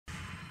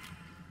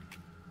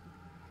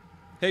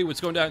Hey,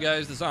 what's going down,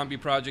 guys? The Zombie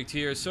Project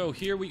here. So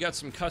here we got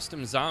some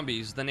custom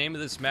zombies. The name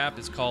of this map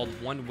is called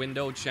One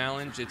Window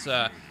Challenge. It's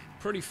a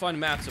pretty fun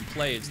map to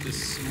play. It's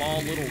this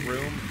small little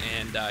room,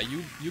 and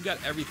you got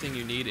everything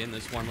you need in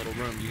this one little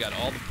room. You got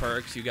all the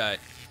perks. You got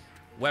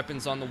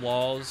weapons on the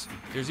walls.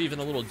 There's even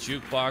a little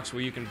jukebox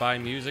where you can buy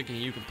music and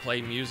you can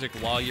play music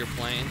while you're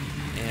playing.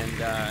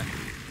 And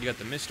you got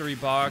the mystery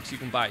box. You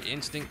can buy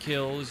instant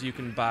kills. You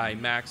can buy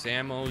max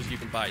ammos. You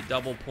can buy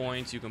double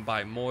points. You can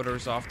buy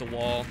mortars off the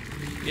wall.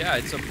 Yeah,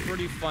 it's a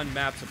pretty fun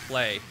map to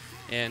play.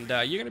 And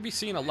you're going to be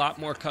seeing a lot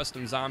more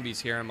custom zombies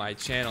here on my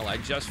channel. I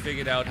just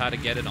figured out how to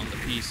get it on the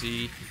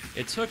PC.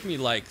 It took me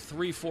like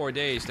 3-4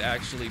 days to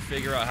actually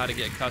figure out how to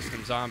get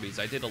custom zombies.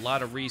 I did a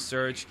lot of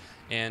research,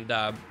 and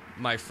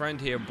my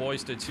friend here,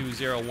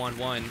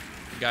 Boyster2011,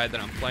 the guy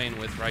that I'm playing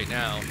with right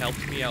now,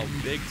 helped me out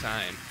big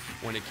time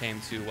when it came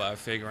to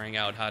figuring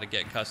out how to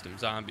get custom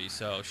zombies.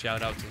 So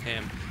shout out to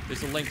him.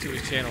 There's a link to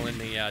his channel in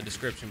the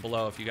description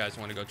below if you guys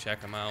want to go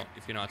check him out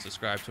if you're not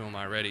subscribed to him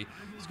already.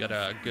 He's got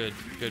a good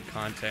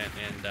content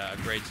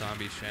and great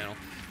zombies channel.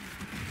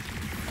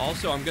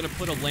 Also, I'm going to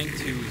put a link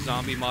to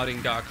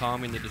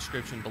zombiemodding.com in the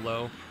description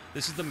below.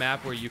 This is the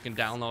map where you can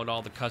download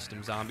all the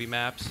custom zombie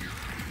maps.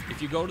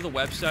 If you go to the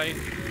website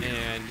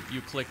and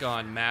you click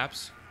on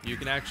maps, you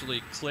can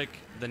actually click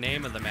the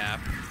name of the map,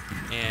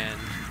 and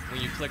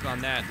when you click on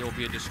that, there will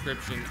be a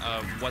description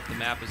of what the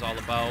map is all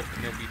about,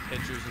 and there'll be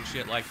pictures and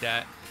shit like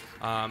that.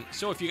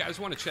 So if you guys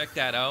want to check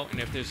that out, and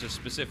if there's a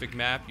specific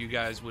map you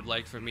guys would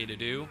like for me to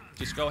do,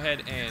 just go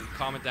ahead and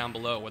comment down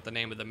below what the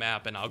name of the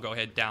map, and I'll go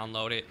ahead and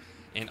download it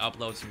and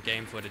upload some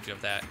game footage of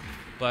that.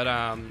 But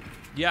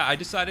yeah, I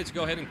decided to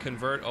go ahead and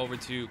convert over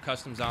to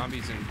custom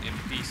zombies in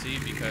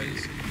PC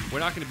because we're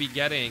not going to be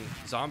getting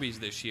zombies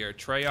this year.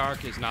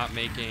 Treyarch is not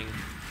making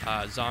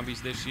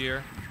zombies this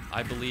year.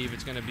 I believe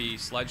it's going to be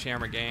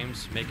Sledgehammer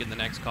Games making the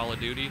next Call of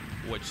Duty,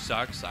 which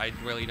sucks. I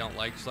really don't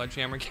like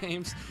Sledgehammer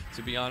Games,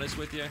 to be honest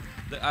with you.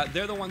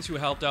 They're the ones who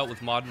helped out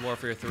with Modern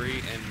Warfare 3,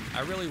 and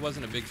I really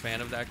wasn't a big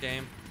fan of that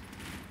game.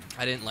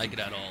 I didn't like it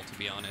at all, to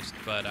be honest,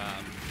 but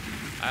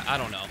I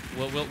don't know.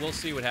 We'll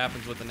see what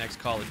happens with the next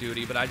Call of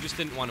Duty, but I just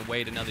didn't want to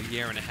wait another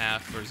year and a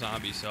half for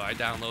zombies, so I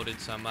downloaded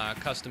some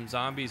custom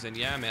zombies, and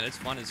yeah, man, it's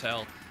fun as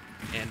hell.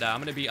 And I'm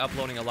going to be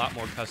uploading a lot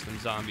more custom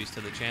zombies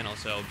to the channel,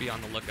 so be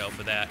on the lookout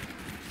for that.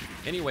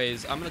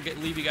 Anyways, I'm going to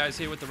leave you guys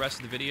here with the rest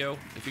of the video.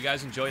 If you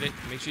guys enjoyed it,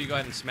 make sure you go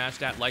ahead and smash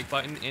that like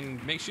button,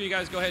 and make sure you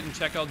guys go ahead and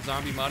check out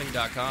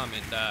zombiemodding.com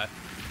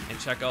and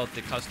check out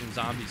the custom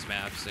zombies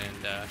maps.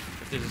 And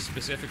if there's a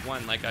specific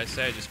one, like I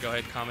said, just go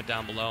ahead and comment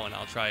down below and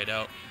I'll try it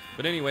out.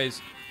 But anyways,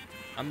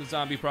 I'm the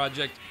Zombie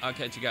Project. I'll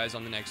catch you guys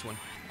on the next one.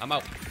 I'm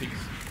out. Peace.